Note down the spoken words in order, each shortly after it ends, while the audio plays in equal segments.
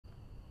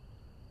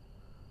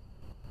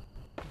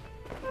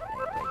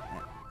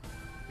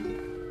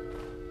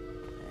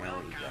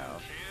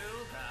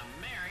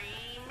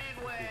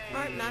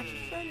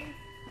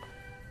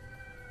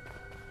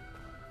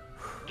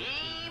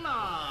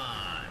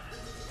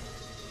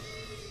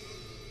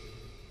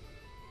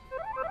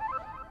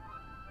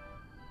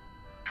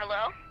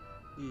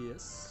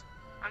Yes.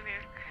 I'm here.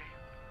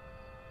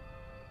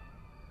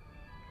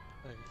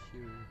 I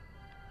hear you.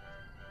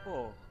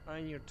 Oh,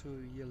 I'm near to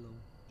yellow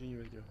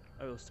generator.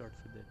 I will start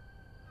with that.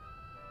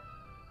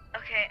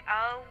 Okay,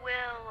 I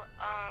will,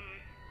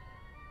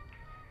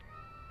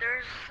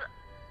 there's,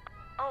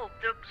 oh,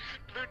 the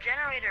blue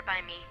generator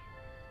by me.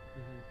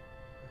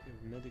 Okay,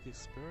 medic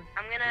expert.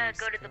 I'm gonna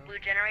go to the blue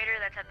generator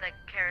that's at the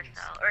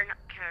carousel, or not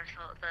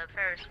carousel, the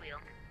Ferris wheel.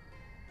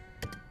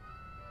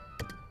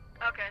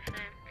 Okay,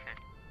 same. Okay.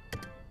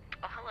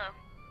 Oh, hello.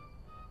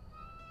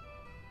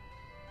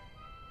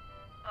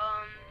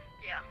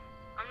 Yeah.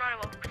 I'm not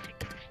about 16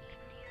 yet.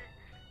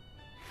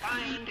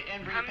 Find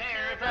and Come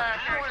repair to the the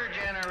power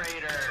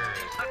generators.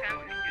 Okay.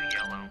 Do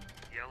yellow.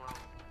 Yellow.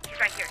 He's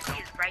right here.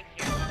 He's right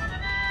here.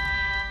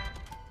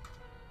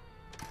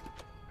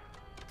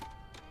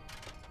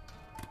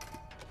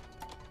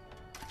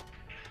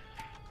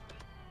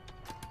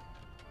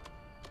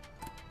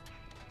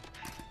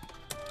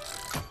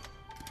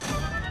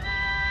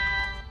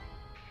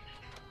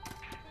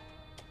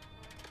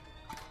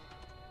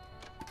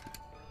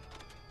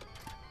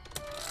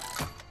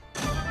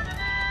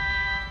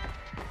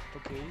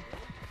 Okay,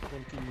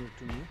 continue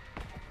to me.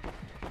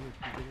 Near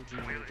to the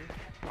generator.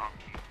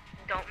 Bonky.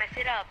 Don't mess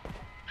it up.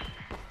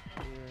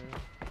 Yeah.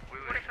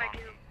 What if I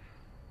do?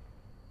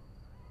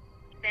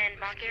 Then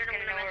Bonky's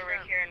gonna know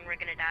we're here and we're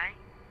gonna die.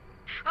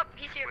 Oh,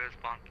 he's here. Where's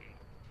Bonky?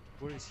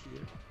 Where is he?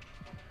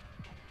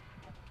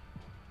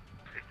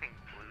 They think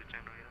blue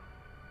generator.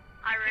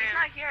 He's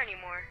not here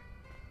anymore.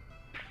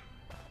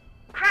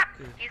 Crap!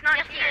 Okay. He's not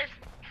here. He is.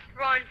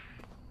 Run.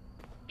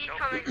 He's Nope,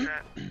 coming. he's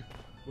at,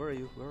 Where are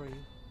you? Where are you?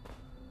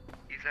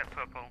 he's at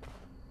purple.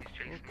 He's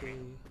chasing Okay.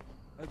 me.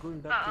 I'm going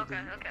back Oh, to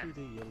okay.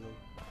 the yellow.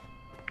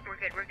 We're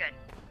good, we're good.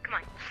 Come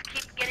on,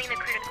 just keep getting the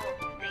critical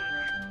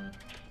things.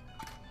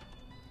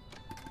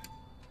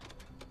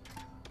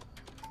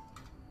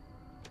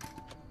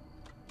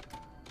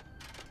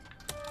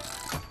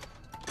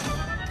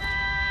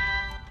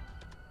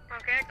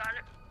 Okay, I got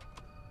it.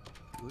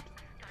 Good.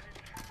 Got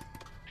it.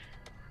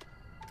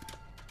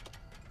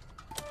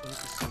 Going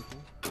to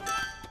something.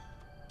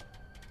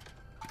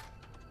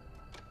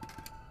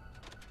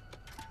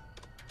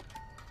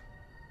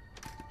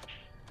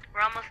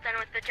 We're almost done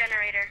with the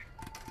generator.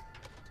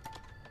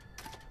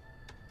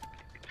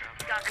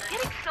 God, I'm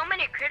getting so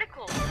many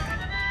criticals.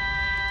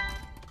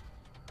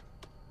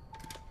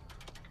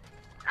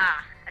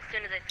 Ah, as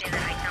soon as I say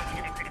that, I don't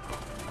get a critical.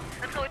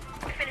 Let's go,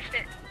 we finished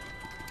it.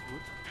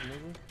 Good.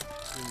 Amazing.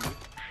 Doing good.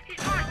 He's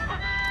coming. Oh,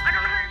 I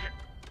don't know how to...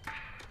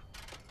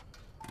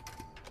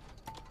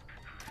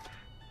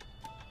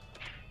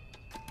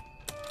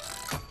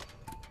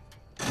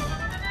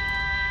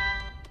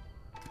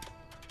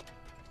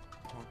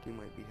 Honky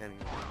might be heading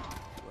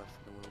west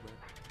a little bit.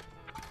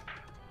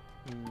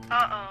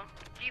 Uh-oh.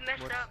 You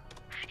messed What? up.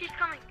 He's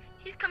coming.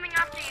 He's coming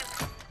after you.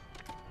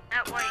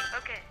 At white.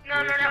 Okay. No,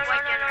 Where no, is no, he?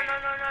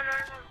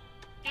 no.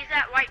 He's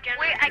at white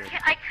generator. Wait, I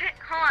can't,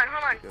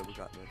 hold on. Good, we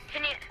got this.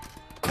 Can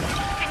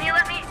you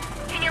let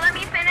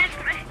me finish?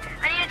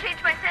 I need to change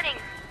my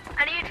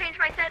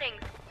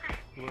settings.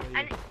 Where are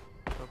I you? ne-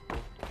 Purple.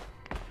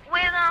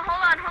 Wait,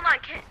 hold on.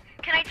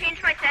 Can I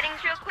change my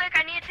settings real quick?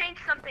 I need to change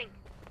something.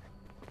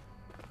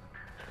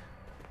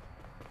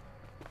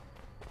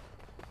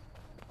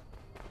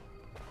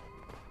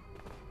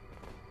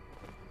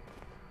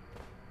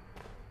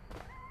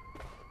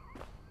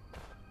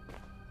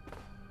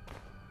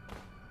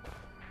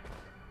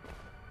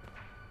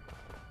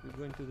 We're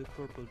going to the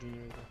purple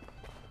generator.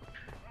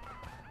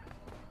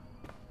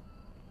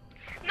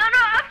 No,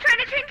 I'm trying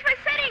to change my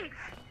settings.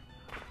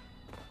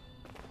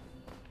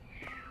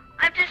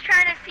 I'm just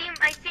trying to see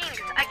my things.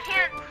 I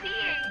can't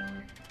see.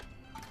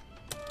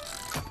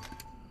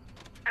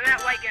 I'm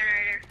at white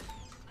generator.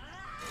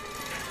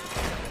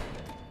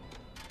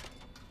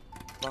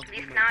 At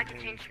least now I can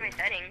change my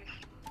settings.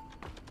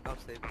 I'll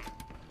save it.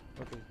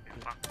 Okay.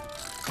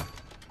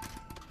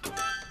 Good.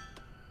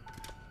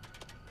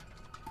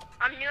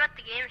 I'm new at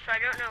the game, so I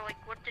don't know like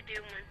what to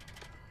do when...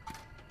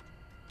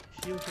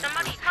 Shield has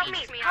Somebody burst. help me!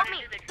 Help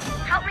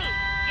me!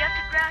 You have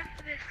to grab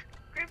this.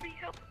 Grab me,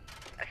 help.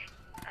 Okay.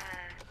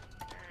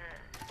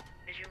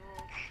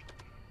 Visuals.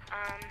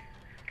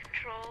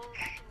 Controls.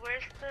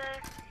 Where's the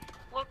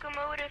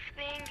locomotive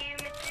thingy,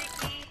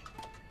 Mitsuki?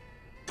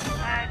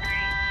 Great.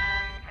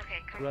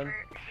 Okay, comfort.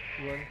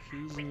 Run.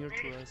 He's near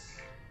to us.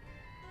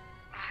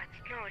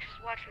 No, it's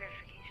just watch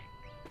notifications.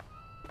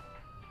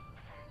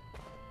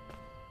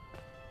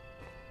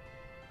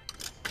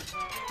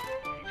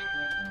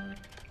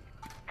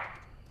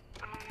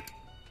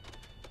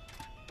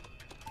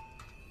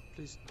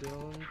 Please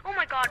don't. Oh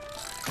my god!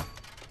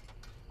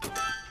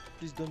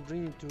 Please don't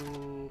bring him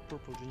to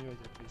purple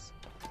generator, please.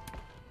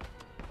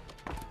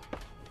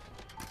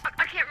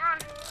 I can't run!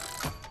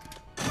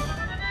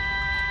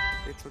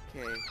 It's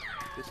okay.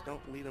 Just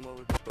don't lead him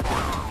over to the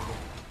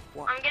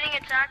What? I'm getting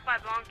attacked by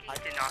Bonky. I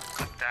did not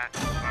click that.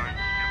 Run.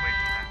 Get away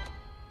from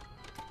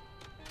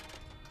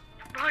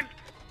that. Run!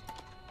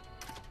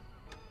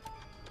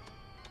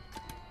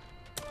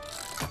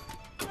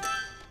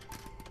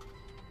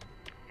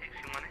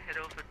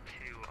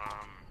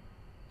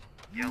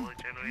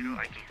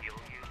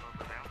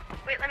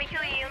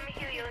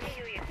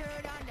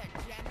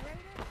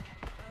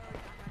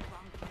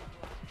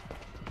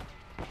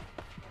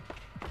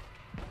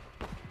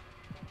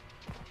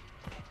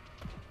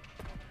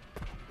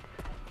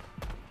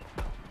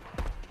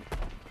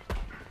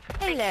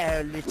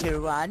 Hello,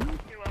 little one.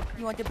 You're welcome.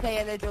 You want to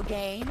play a little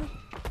game?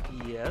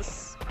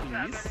 Yes,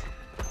 please.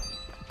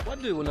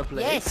 What do you wanna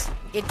play? Yes,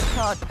 it's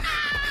called...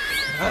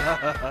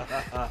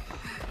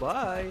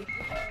 Bye.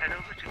 Head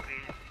over to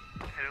green.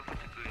 Head over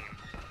to green.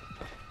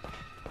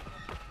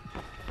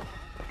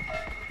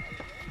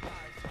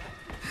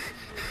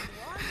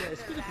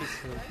 Guys, could you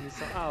please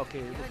help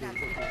me?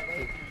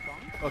 Okay.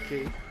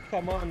 Okay.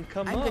 Come on.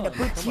 I'm gonna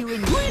put you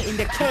in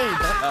the cave.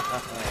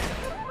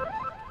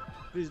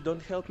 Please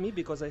don't help me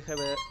because I have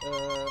a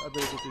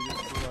ability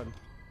to run.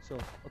 So,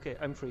 okay,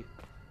 I'm free.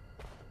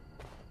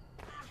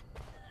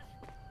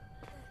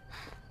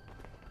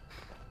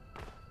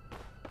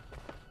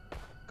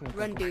 Come on,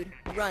 Run, dude.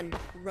 Run.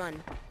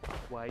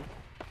 Why?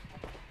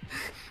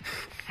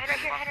 Head right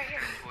here.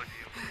 Towards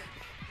you.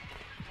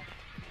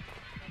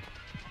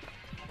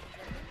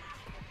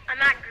 I'm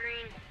at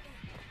green.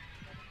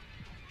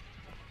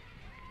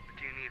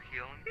 Do you need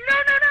healing?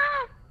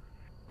 No!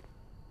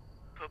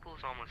 Purple's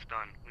almost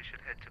done. We should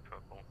head to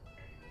purple.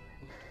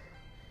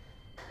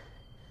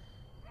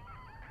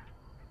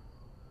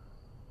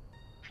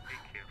 Just be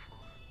careful.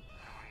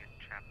 I don't want to get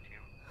trapped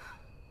you.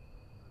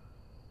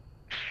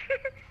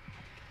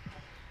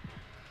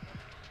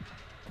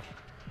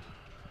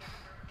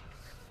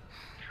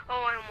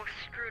 Oh, I almost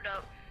screwed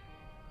up.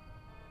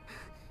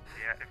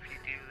 Yeah, if you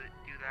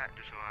do that,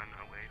 just run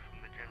away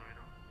from the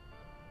generator.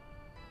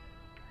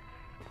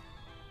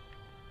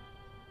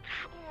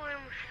 Oh, I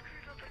almost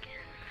screwed up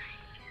again.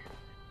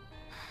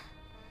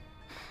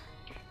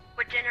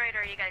 What generator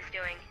are you guys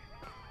doing?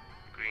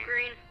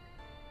 Green.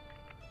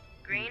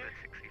 Green?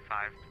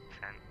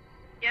 65%.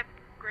 Yep,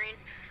 green.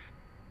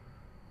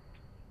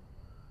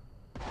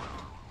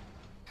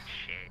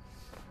 Shit.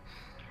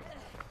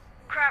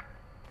 Crap.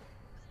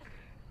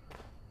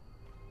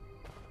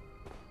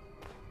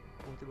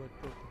 What about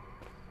purple?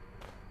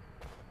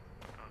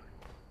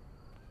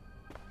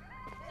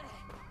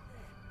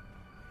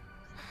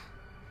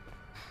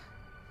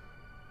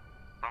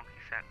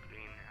 Monkey's at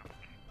green now.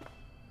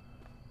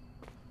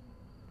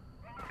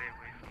 Stay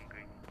away from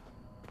green.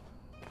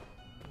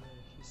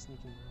 He's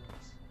sneaking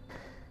around.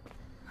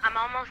 I'm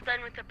almost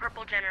done with the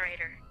purple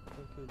generator.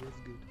 Okay, that's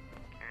good.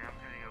 Okay, I'm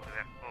heading over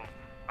there. Oh,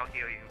 I'll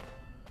heal you.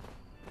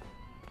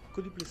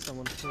 Could you please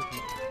someone help me?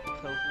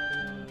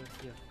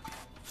 Yeah.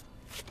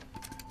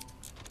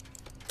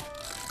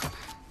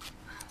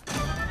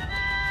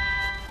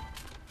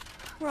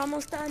 We're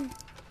almost done.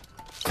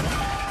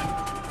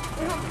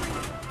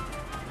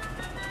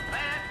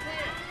 That's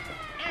it!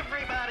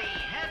 Everybody,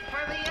 head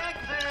for the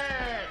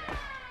exit!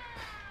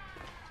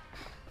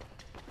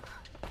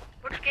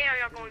 Which gate are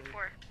y'all going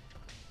for?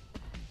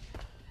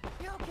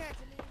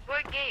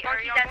 What gate? Bunky's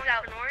are y'all at going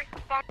south. for north?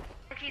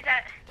 Bunky's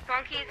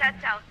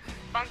at south.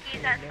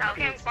 Bunky's at south.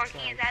 Okay, Bunky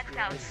is at I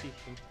south. see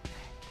him.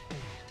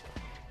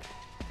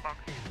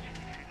 Monkey, did you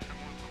see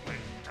someone away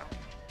south?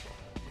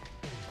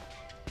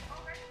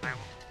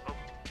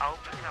 I'll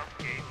open south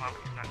gate.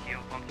 Monkey's not here.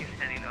 Monkey's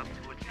heading up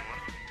towards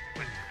north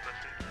with the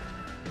person.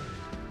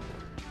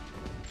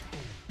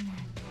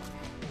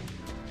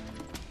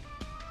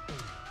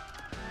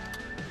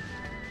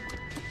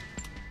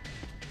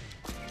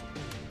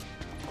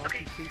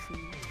 Okay.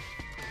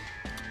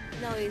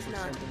 No, he's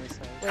not. Send him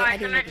aside. Wait, Guys, I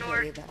didn't I'm at even north.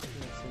 hear you that. Yeah,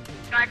 send him.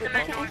 Guys, Wait, I'm why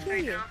at can't I north hear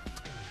right you? now.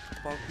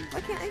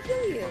 Why can't I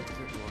hear you? I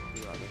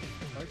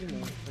don't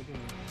know.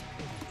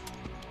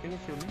 Can you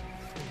hear me?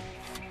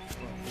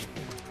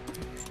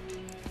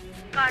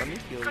 Guys,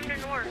 come to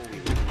north.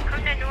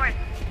 Come to north.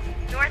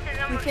 North is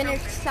We almost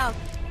finished open. south.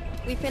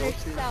 We finished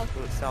south.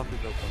 South is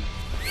open.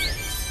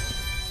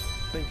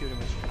 Thank you very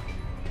much.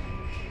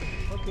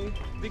 Okay,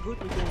 be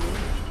good, we can win.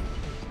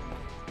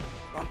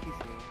 Monkey's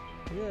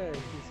here. Yeah,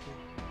 he's here.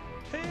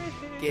 Hey,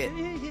 Get.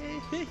 hey, hey,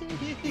 hey,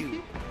 hey, hey, You.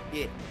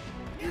 Get.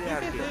 Get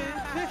out of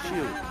here.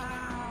 Shoot.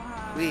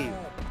 Leave.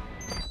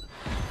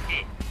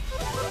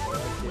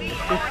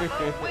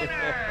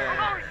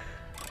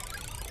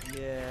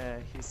 Yeah,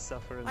 he's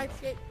suffering. I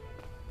shit.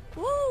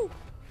 Woo!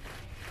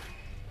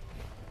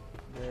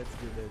 That's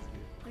good, that's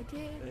good. I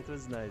did. That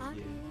was nice I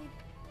game.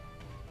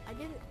 did. I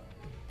did it.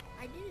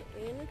 I did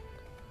it, man.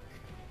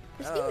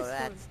 This game Oh, is fun.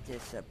 that's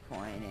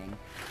disappointing.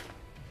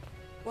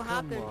 What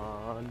Come happened?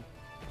 on.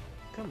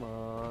 Come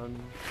on.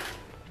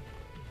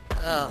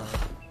 Ugh.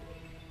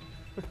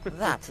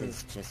 That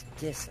is just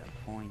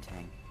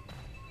disappointing.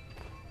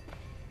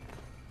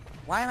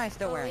 Why am I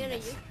still wearing Lana,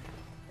 this?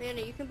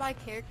 Lana, you can buy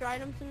character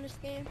items in this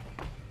game?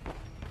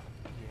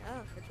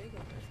 Oh, for chicken.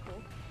 That's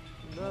cool.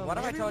 No, What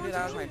if I told you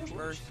that was my everyone's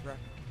first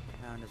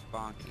round as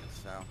Bonky,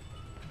 so...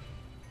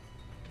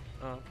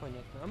 А,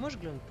 понятно. А можешь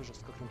глянуть,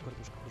 пожалуйста, как там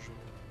картошка пожила?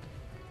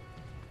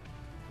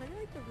 I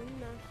like the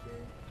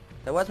remaster.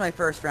 That was my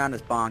first round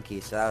as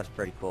Bonky, so that was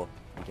pretty cool,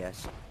 I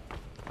guess.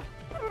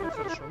 Ну,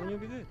 хорошо, она не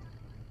убегает.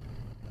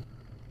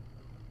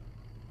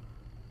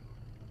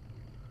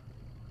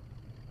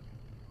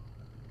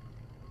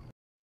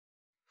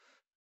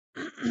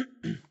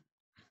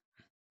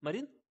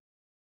 Марин?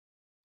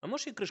 А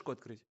можешь ей крышку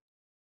открыть?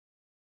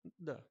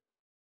 Да.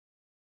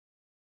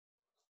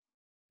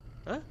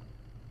 А?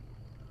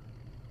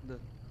 Да.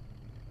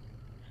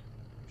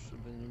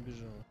 чтобы не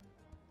убежала.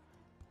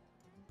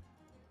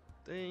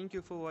 Thank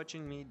you for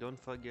watching me. Don't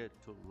forget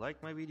to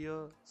like my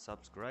video,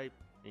 subscribe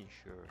and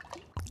share.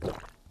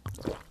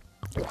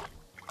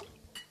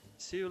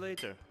 See you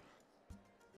later.